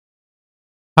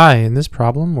Hi, in this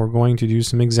problem, we're going to do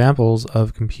some examples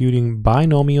of computing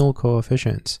binomial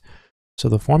coefficients. So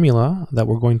the formula that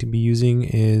we're going to be using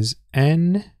is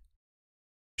n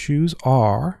choose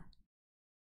r,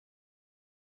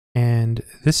 and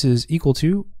this is equal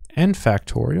to n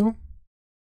factorial,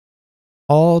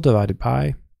 all divided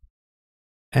by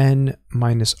n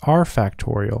minus r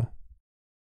factorial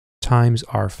times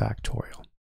r factorial.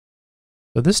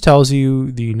 So this tells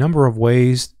you the number of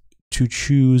ways to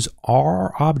choose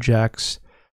r objects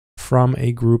from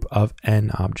a group of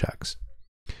n objects.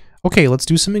 Okay, let's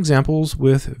do some examples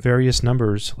with various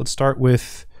numbers. Let's start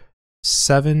with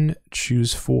 7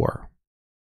 choose 4.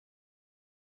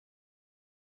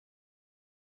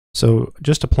 So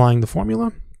just applying the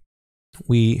formula,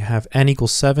 we have n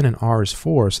equals 7 and r is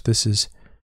 4. So this is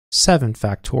 7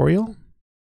 factorial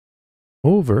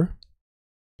over,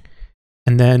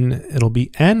 and then it'll be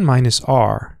n minus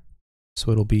r. So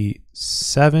it'll be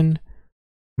 7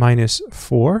 minus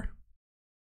 4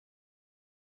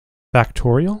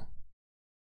 factorial.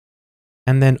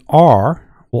 And then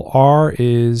r, well, r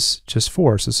is just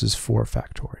 4, so this is 4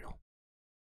 factorial.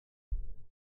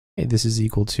 Okay, this is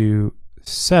equal to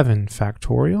 7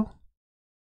 factorial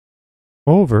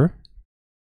over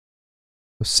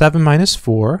 7 minus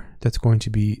 4, that's going to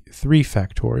be 3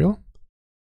 factorial.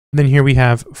 And then here we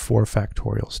have 4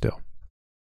 factorial still.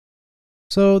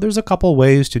 So there's a couple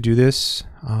ways to do this.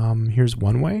 Here's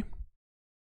one way.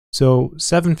 So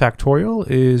 7 factorial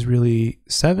is really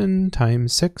 7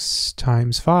 times 6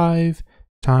 times 5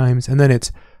 times, and then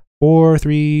it's 4,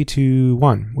 3, 2,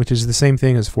 1, which is the same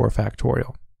thing as 4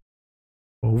 factorial.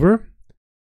 Over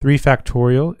 3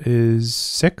 factorial is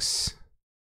 6,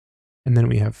 and then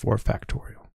we have 4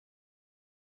 factorial.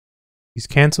 These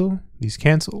cancel, these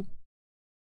cancel.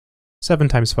 7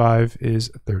 times 5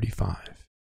 is 35.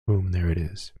 Boom, there it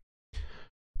is.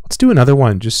 Let's do another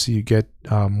one just so you get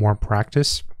more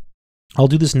practice. I'll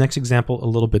do this next example a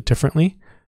little bit differently.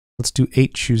 Let's do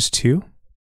 8 choose 2.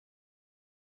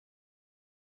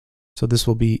 So this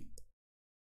will be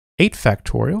 8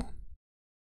 factorial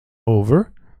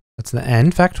over, that's the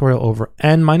n factorial over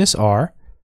n minus r.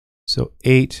 So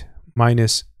 8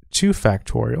 minus 2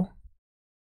 factorial.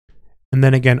 And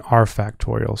then again r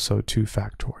factorial, so 2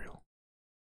 factorial.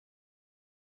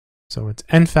 So it's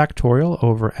n factorial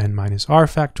over n minus r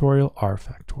factorial, r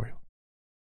factorial.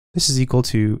 This is equal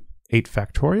to 8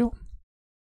 factorial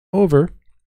over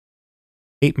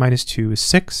 8 minus 2 is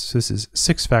 6. So this is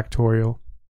 6 factorial,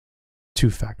 2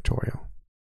 factorial.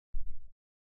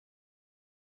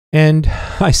 And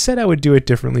I said I would do it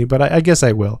differently, but I guess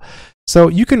I will. So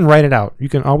you can write it out. You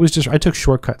can always just, I took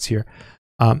shortcuts here.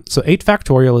 So 8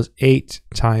 factorial is 8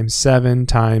 times 7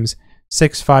 times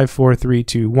 6, 5, 4, 3,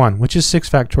 2, 1, which is 6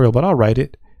 factorial, but I'll write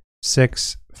it.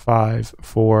 6, 5,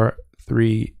 4,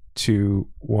 3, 2,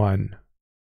 1.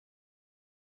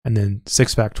 And then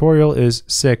 6 factorial is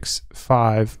 6,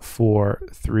 5, 4,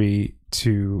 3,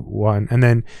 2, 1. And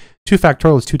then 2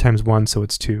 factorial is 2 times 1, so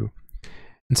it's 2.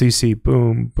 And so you see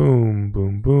boom, boom,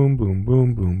 boom, boom, boom,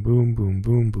 boom, boom, boom, boom,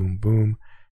 boom, boom, boom.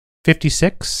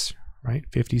 56, right?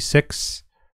 56.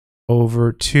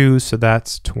 Over 2, so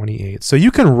that's 28. So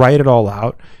you can write it all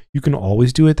out. You can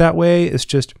always do it that way. It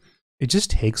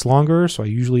just takes longer, so I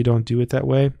usually don't do it that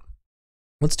way.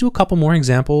 Let's do a couple more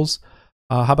examples.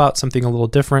 How about something a little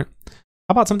different?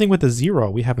 How about something with a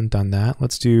 0? We haven't done that.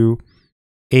 Let's do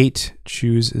 8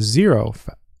 choose 0.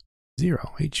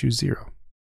 8 choose 0.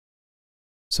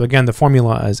 So again, the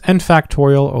formula is n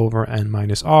factorial over n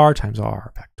minus r times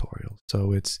r factorial.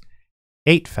 So it's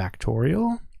 8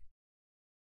 factorial.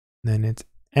 Then it's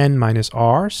n minus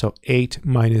r, so 8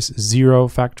 minus 0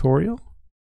 factorial,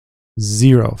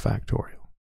 0 factorial.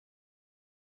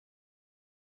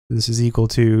 This is equal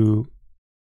to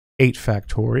 8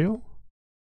 factorial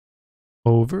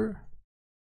over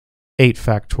 8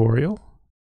 factorial.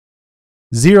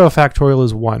 0 factorial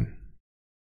is 1.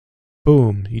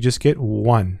 Boom, you just get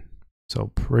 1. So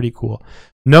pretty cool.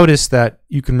 Notice that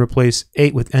you can replace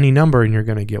 8 with any number and you're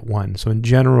going to get 1. So in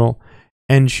general,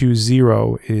 n choose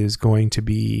 0 is going to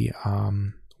be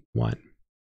 1.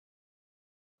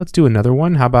 Let's do another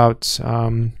one. How about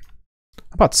 7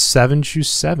 choose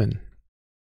 7?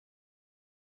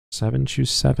 7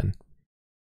 choose 7.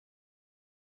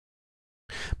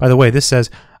 By the way, this says,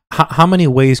 how many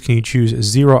ways can you choose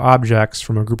 0 objects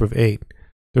from a group of 8?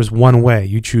 There's one way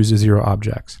you choose 0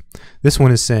 objects. This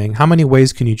one is saying, how many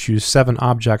ways can you choose 7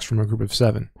 objects from a group of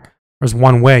 7? There's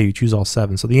one way you choose all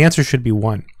 7. So the answer should be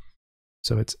 1.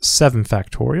 So it's 7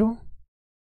 factorial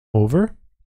over,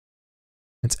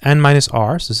 it's n minus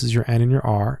r, so this is your n and your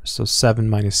r, so 7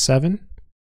 minus 7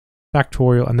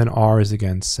 factorial, and then r is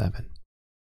again 7.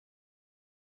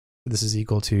 This is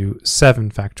equal to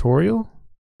 7 factorial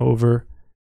over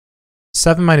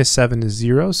 7 minus 7 is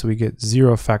 0, so we get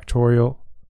 0 factorial,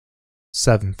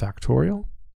 7 factorial.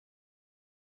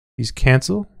 These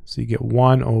cancel, so you get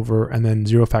 1 over, and then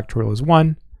 0 factorial is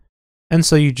 1. And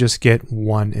so you just get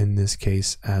 1 in this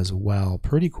case as well.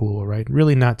 Pretty cool, right?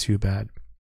 Really not too bad.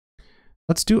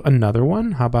 Let's do another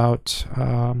one. How about,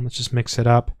 let's just mix it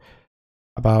up.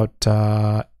 About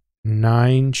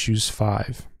 9, choose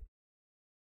 5.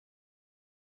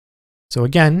 So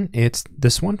again, it's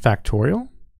this one, factorial.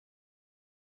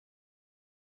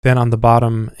 Then on the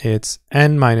bottom, it's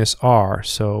n minus r,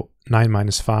 so 9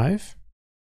 minus 5.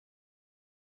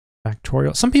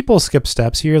 Factorial. Some people skip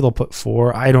steps here. They'll put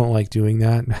 4. I don't like doing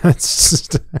that.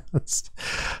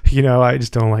 You know, I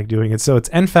just don't like doing it. So it's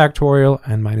n factorial,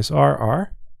 n minus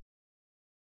r.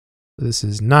 So this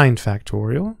is 9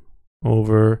 factorial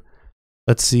over,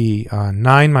 let's see,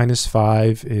 9 minus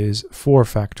 5 is 4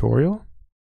 factorial.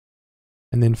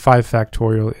 And then 5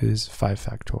 factorial is 5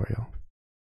 factorial.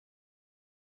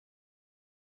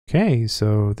 Okay,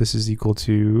 so this is equal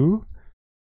to,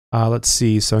 let's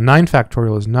see, so 9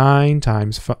 factorial is 9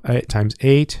 times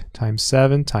 8 times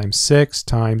 7 times 6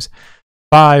 times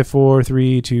 5, 4,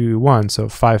 3, 2, 1, so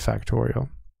 5 factorial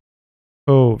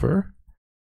over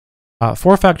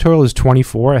 4 factorial is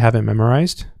 24, I haven't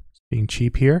memorized, being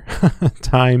cheap here,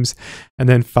 times, and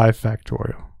then 5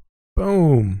 factorial.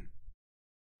 Boom.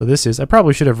 So this is, I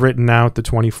probably should have written out the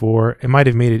 24. It might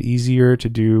have made it easier to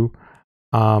do.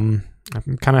 I'm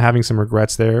kind of having some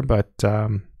regrets there, but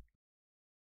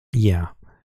yeah,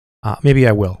 maybe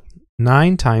I will.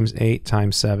 9 times 8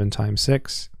 times 7 times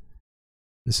 6.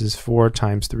 This is 4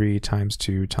 times 3 times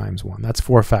 2 times 1. That's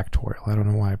 4 factorial. I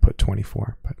don't know why I put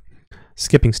 24, but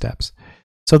skipping steps.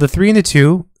 So the 3 and the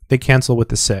 2, they cancel with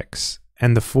the 6,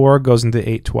 and the 4 goes into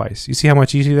 8 twice. You see how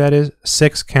much easier that is?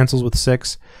 6 cancels with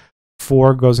 6.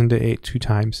 4 goes into 8 2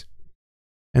 times.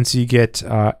 And so you get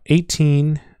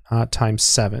 18 times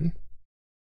 7.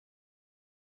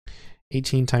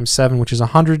 18 times 7, which is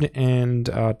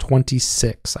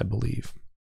 126, I believe.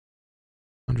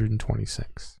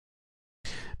 126.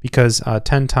 Because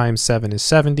 10 times 7 is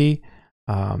 70.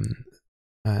 And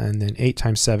then 8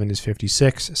 times 7 is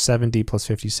 56. 70 plus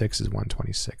 56 is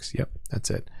 126. Yep, that's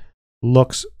it.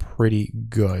 Looks pretty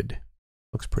good.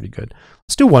 Looks pretty good.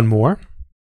 Let's do one more.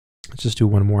 Let's just do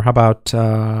one more. How about,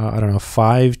 I don't know,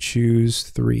 5, choose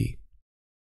 3.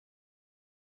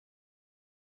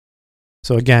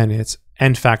 So again, it's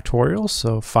n factorial,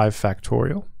 so 5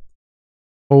 factorial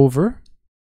over,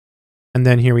 and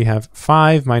then here we have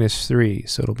 5 minus 3,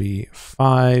 so it'll be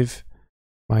 5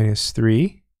 minus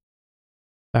 3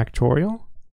 factorial,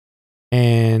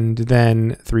 and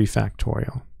then 3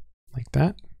 factorial, like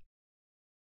that.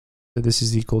 So this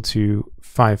is equal to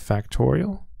 5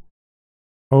 factorial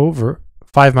over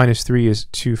 5 minus 3 is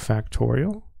 2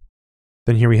 factorial.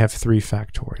 Then here we have 3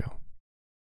 factorial.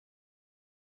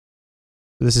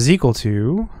 This is equal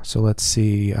to, so let's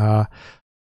see,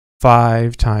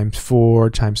 5 times 4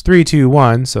 times 3, 2,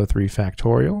 1, so 3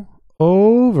 factorial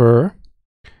over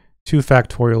 2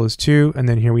 factorial is 2, and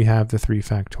then here we have the 3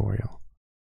 factorial.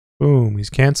 Boom,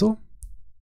 these cancel.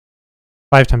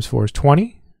 5 times 4 is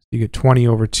 20. You get 20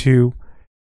 over 2.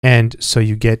 And so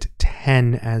you get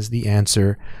 10 as the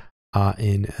answer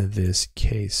in this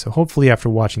case. So hopefully after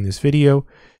watching this video,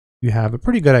 you have a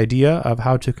pretty good idea of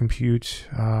how to compute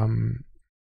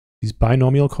these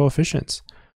binomial coefficients.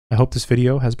 I hope this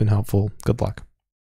video has been helpful. Good luck.